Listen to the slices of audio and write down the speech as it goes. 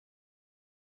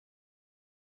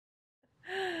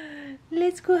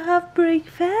let's go have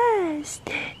breakfast.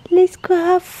 Let's go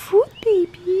have food,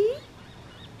 baby.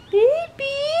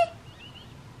 Baby.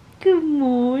 Good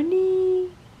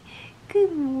morning.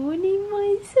 Good morning,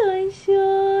 my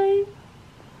sunshine.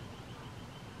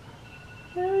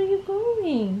 Where are you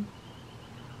going?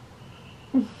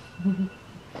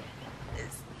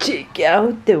 Let's check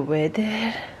out the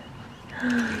weather.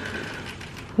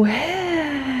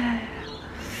 Wow.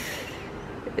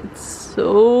 It's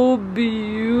so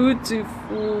beautiful.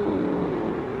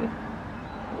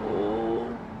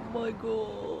 Oh my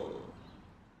God.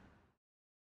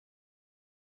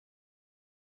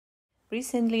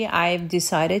 Recently, I've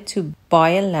decided to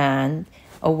buy a land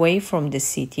away from the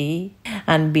city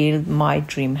and build my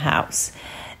dream house.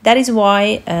 That is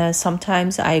why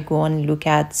sometimes I go and look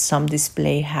at some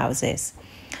display houses.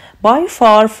 By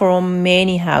far from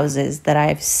many houses that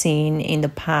I've seen in the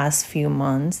past few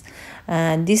months,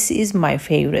 and this is my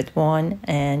favorite one,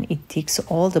 and it ticks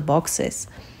all the boxes.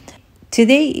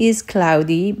 Today is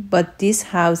cloudy, but this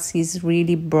house is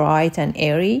really bright and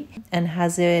airy and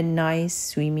has a nice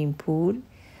swimming pool.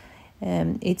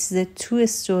 It's the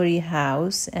two-story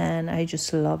house, and I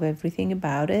just love everything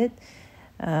about it.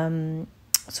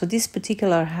 So this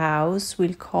particular house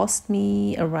will cost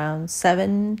me around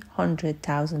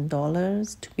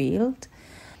 $700,000 to build.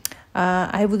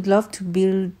 I would love to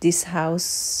build this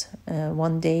house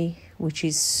one day, which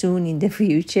is soon in the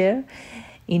future,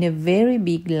 in a very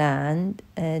big land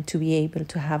to be able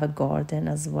to have a garden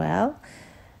as well.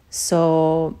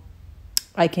 So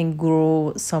I can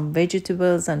grow some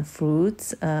vegetables and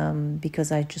fruits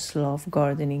because I just love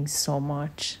gardening so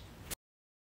much.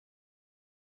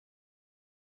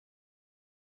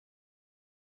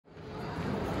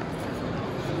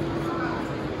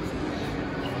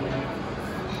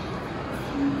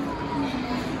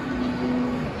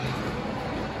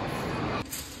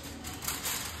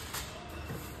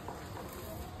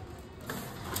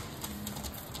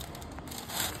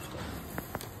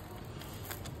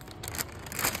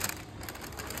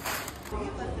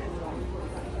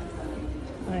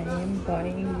 I am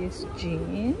buying these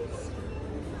jeans.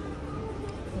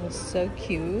 They're so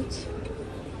cute.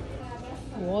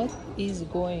 What is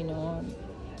going on?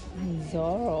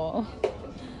 Zara.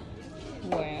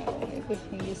 Wow,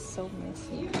 everything is so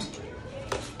messy.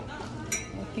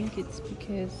 I think it's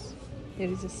because there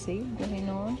is a sale going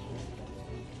on.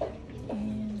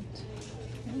 And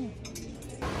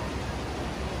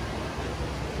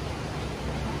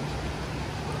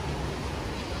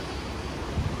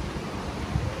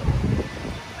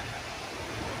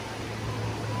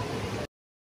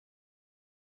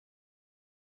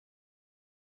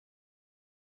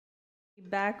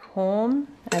back home,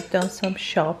 I've done some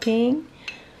shopping,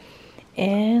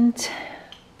 and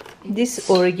these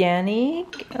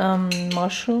organic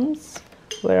mushrooms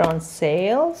were on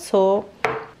sale, so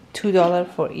 $2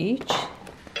 for each.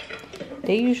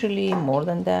 They usually more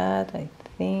than that, I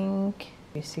think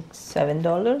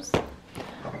 $6-7.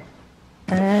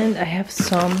 And I have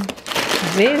some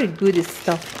very good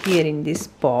stuff here in this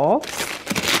box.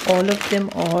 All of them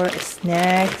are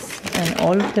snacks and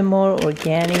all of them are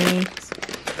organic.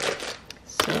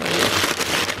 So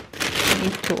I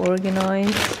need to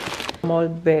organize.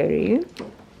 Mulberry.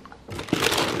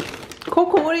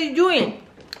 Coco, what are you doing?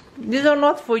 These are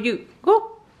not for you.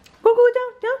 Go down.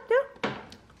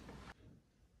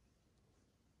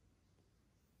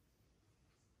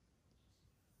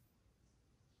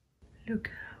 Look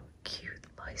how cute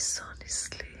my son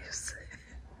sleeps.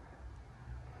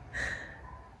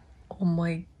 Oh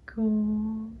my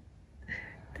God.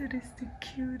 That is the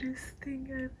cutest thing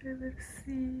I've ever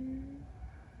seen.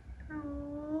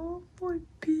 Oh, my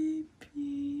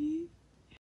baby.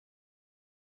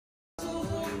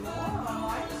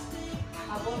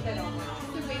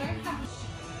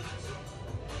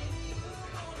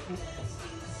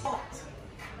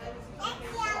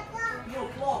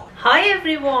 Hi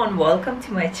everyone, welcome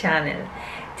to my channel.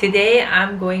 Today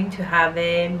I'm going to have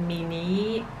a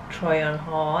mini try on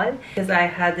haul because I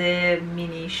had a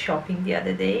mini shopping the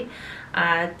other day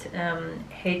at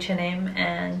H&M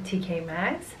and TK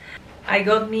Maxx. I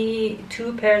got me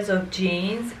 2 pairs of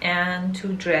jeans and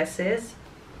 2 dresses.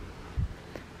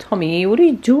 Tommy, what are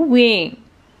you doing?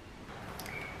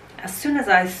 As soon as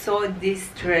I saw this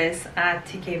dress at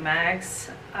TK Maxx,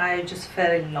 I just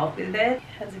fell in love with it. It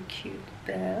has a cute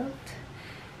belt.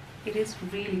 It is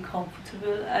really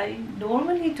comfortable. I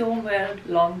normally don't wear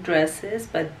long dresses,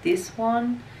 but this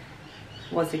one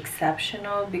was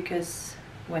exceptional because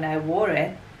when I wore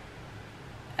it,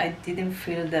 I didn't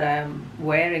feel that I'm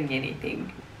wearing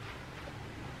anything.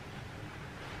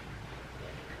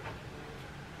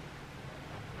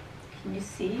 Can you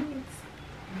see? It's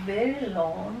very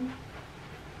long,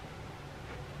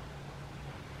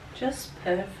 just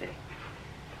perfect.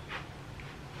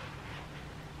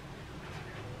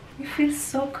 You feel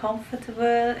so comfortable,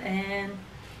 and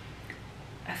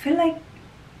I feel like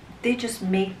they just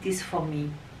make this for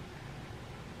me.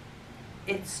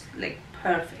 It's like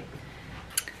perfect.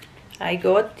 I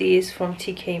got this from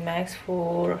TK Maxx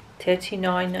for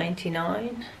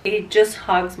 $39.99. It just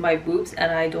hugs my boobs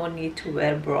and I don't need to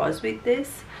wear bras with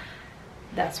this.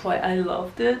 That's why I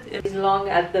loved it. It's long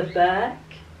at the back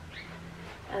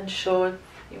and short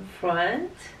in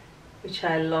front, which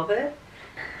I love it.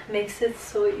 Makes it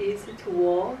so easy to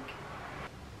walk.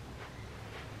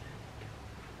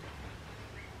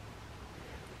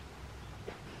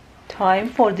 Time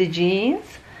for the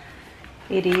jeans.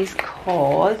 It is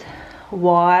called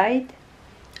wide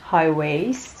high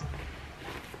waist.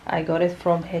 I got it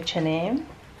from H&M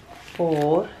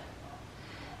for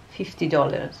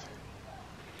 $50.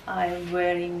 I'm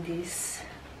wearing this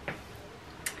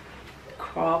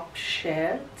crop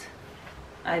shirt.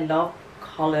 I love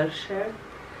color shirt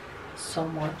so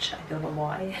much, I don't know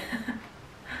why.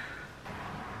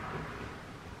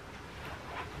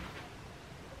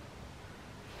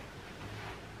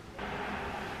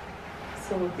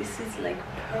 So this is like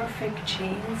perfect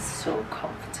jeans, so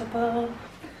comfortable.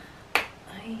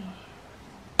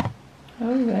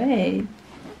 Alright,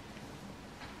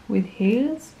 with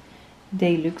heels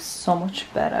they look so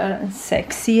much better and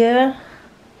sexier.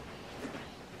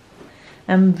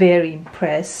 I'm very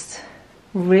impressed,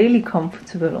 really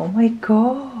comfortable. Oh my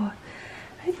god,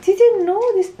 I didn't know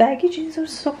these baggy jeans are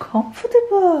so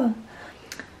comfortable.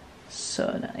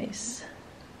 So nice,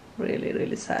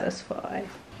 really satisfied.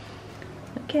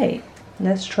 Okay,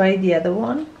 let's try the other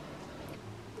one.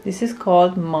 This is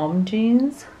called mom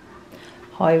jeans,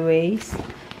 high waist.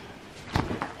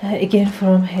 Again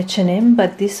from H&M,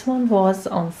 but this one was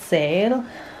on sale,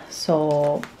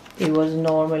 so it was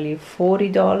normally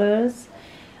 $40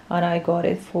 and I got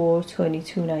it for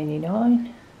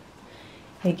 $22.99.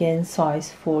 Again,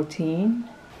 size 14.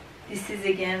 This is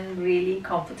again really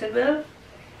comfortable.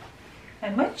 I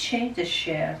might change the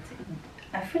shirt.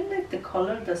 I feel like the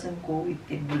color doesn't go with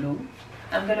the blue.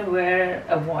 I'm gonna wear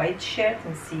a white shirt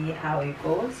and see how it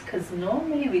goes, because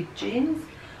normally with jeans,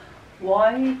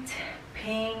 white,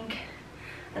 pink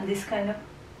and this kind of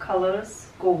colors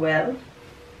go well.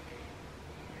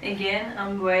 Again,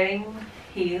 I'm wearing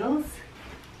heels.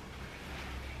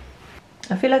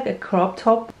 I feel like a crop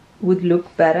top would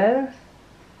look better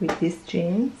with these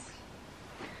jeans.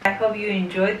 I hope you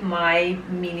enjoyed my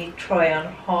mini try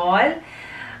on haul.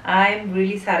 I'm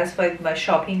really satisfied with my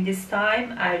shopping this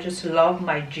time. I just love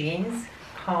my jeans.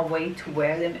 Can't wait to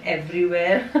wear them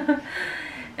everywhere.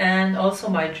 And also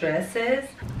my dresses.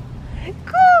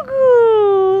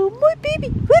 Coco! My baby!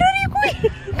 Where are you going?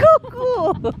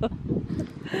 Coco!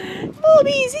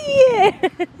 Mommy's here!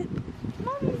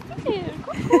 Mommy's here!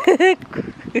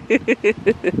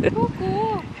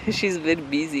 Coco! She's very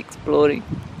busy exploring.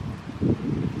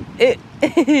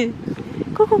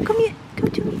 Coco, come here!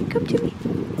 Come to me! Come to me!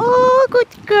 Oh,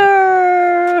 good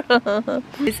girl!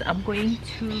 I'm going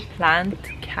to plant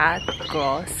cat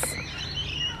grass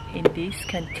in this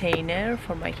container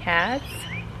for my cats.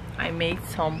 I made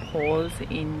some holes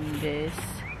in this.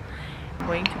 I'm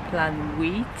going to plant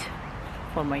wheat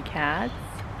for my cats.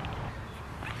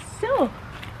 So,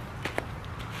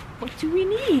 what do we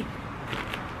need?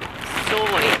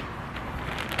 Soy.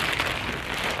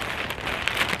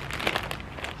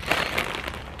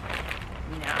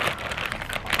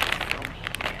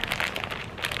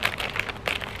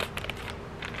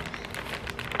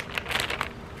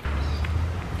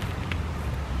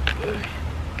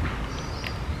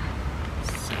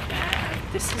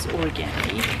 This is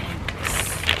organic and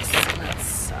this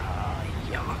smells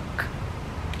yuck.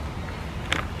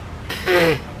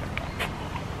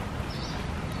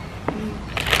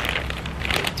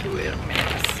 To wear a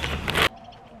mask.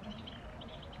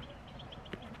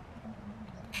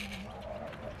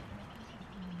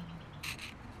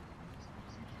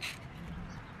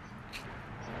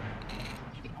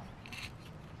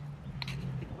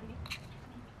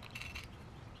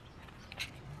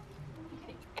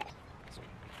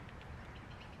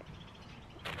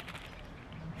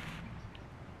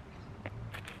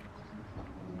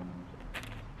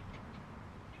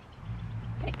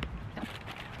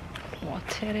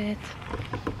 Water it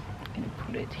and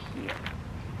put it here.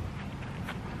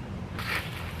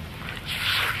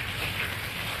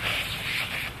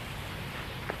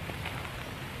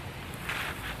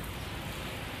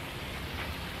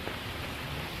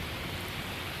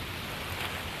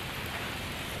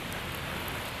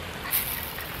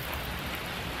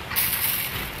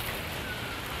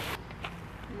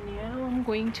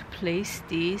 going to place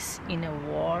this in a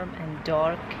warm and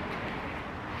dark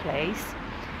place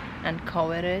and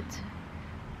cover it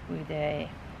with a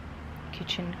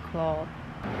kitchen cloth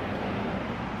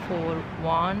for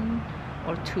 1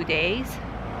 or 2 days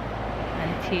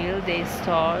until they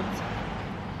start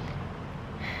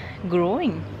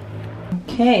growing.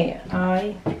 Okay,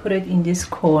 I put it in this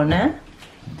corner,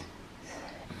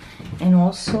 and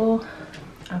also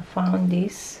I found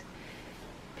this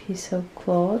piece of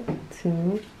cloth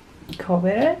to cover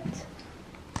it.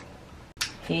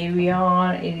 Here we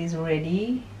are, it is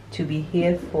ready to be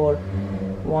here for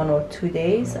 1 or 2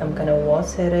 days. I'm gonna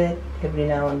water it every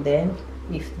now and then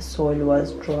if the soil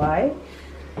was dry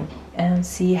and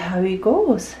see how it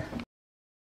goes.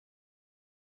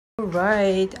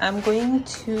 Alright, I'm going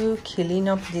to clean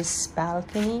up this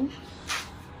balcony.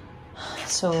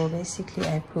 So basically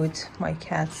I put my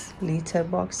cat's litter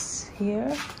box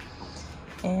here,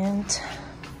 and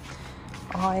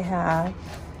I have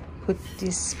put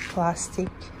this plastic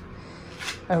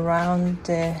around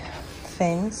the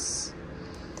fence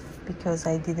because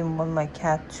I didn't want my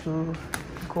cat to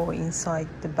go inside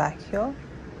the backyard.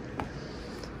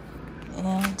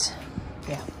 And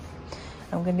yeah,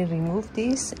 I'm going to remove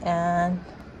this and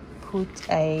put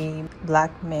a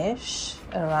black mesh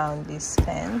around this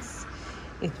fence.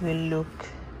 It will look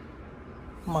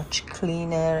much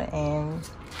cleaner and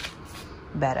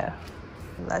better.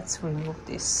 Let's remove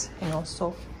this. And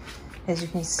also, as you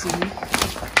can see,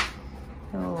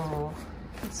 oh,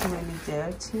 it's really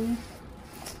dirty,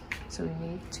 so we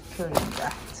need to clean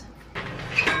that.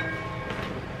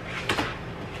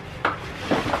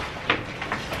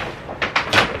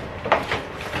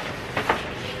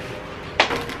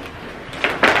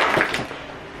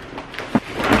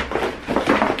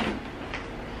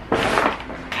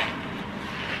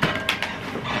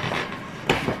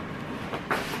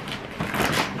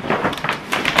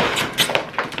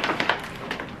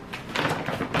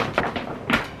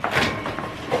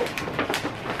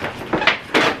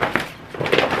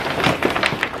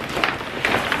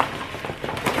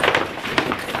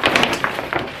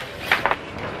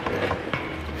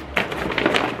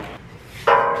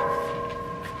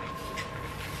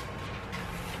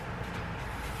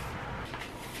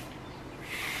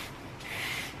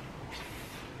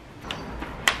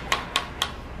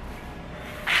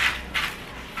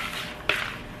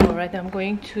 Alright, I'm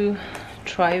going to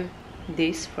try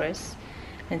this first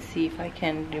and see if I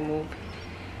can remove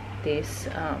this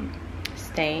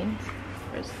stains.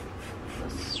 First,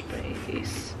 let's spray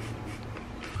this.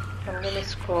 I'm gonna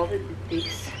scrub it with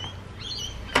this.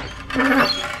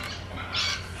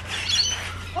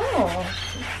 Oh,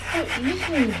 it's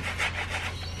so easy.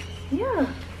 Yeah.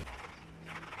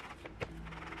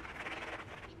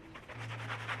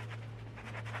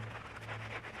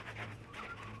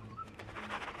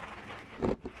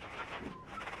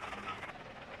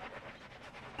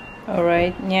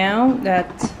 Alright, now that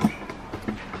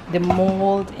the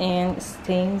mold and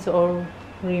stains are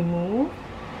removed,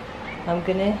 I'm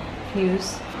gonna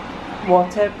use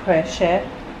water pressure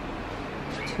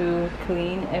to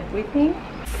clean everything.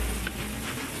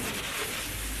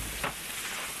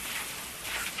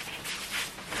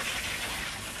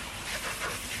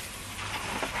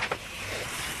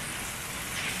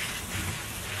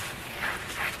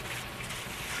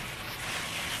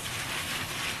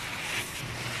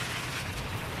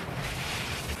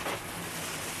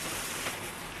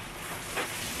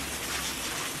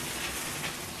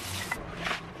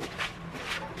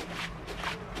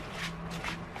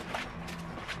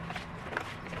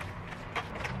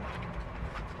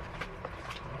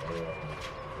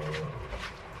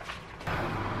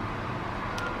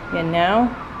 And now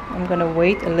I'm gonna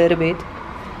wait a little bit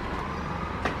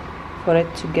for it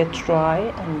to get dry,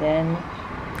 and then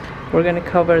we're gonna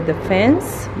cover the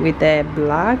fence with a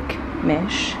black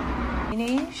mesh.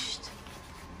 Finished.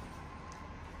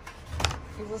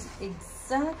 It was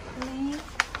exactly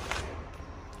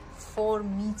 4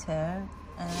 meters,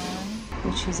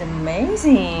 which is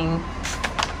amazing.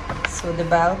 So the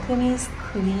balcony is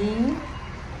clean.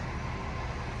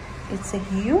 It's a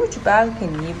huge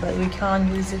balcony, but we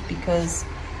can't use it because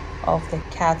of the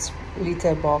cat's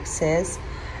litter boxes.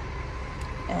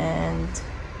 And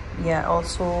yeah,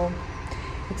 also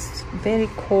it's very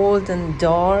cold and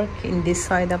dark in this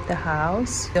side of the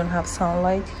house. We don't have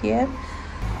sunlight here,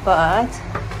 but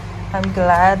I'm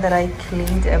glad that I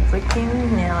cleaned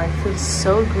everything. Now I feel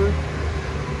so good.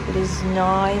 It is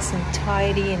nice and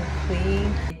tidy and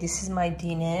clean. This is my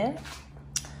dinner.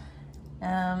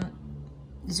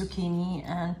 Zucchini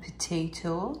and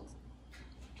potato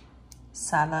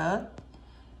salad.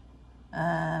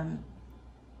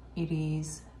 It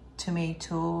is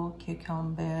tomato,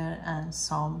 cucumber, and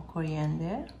some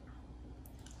coriander.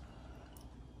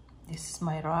 This is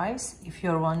my rice. If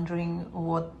you're wondering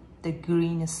what the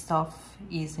green stuff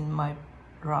is in my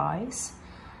rice,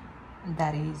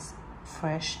 that is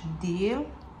fresh dill.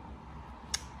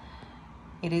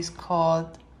 It is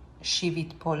called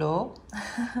shivit polo.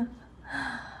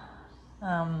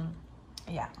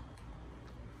 Yeah.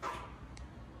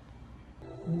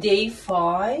 Day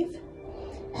 5.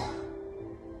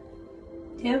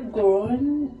 They have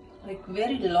grown like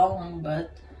very long,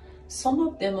 but some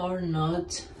of them are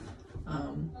not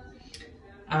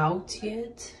out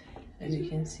yet, as you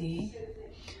can see.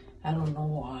 I don't know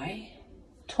why.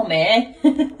 Tommy,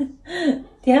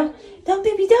 down, down,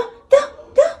 baby, down, down,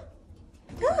 down,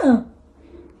 down.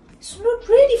 It's not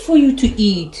ready for you to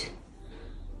eat.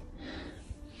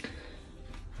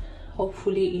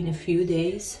 Hopefully in a few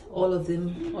days all of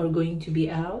them are going to be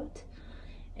out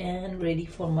and ready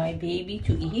for my baby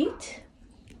to eat.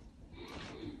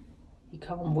 He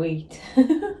can't wait.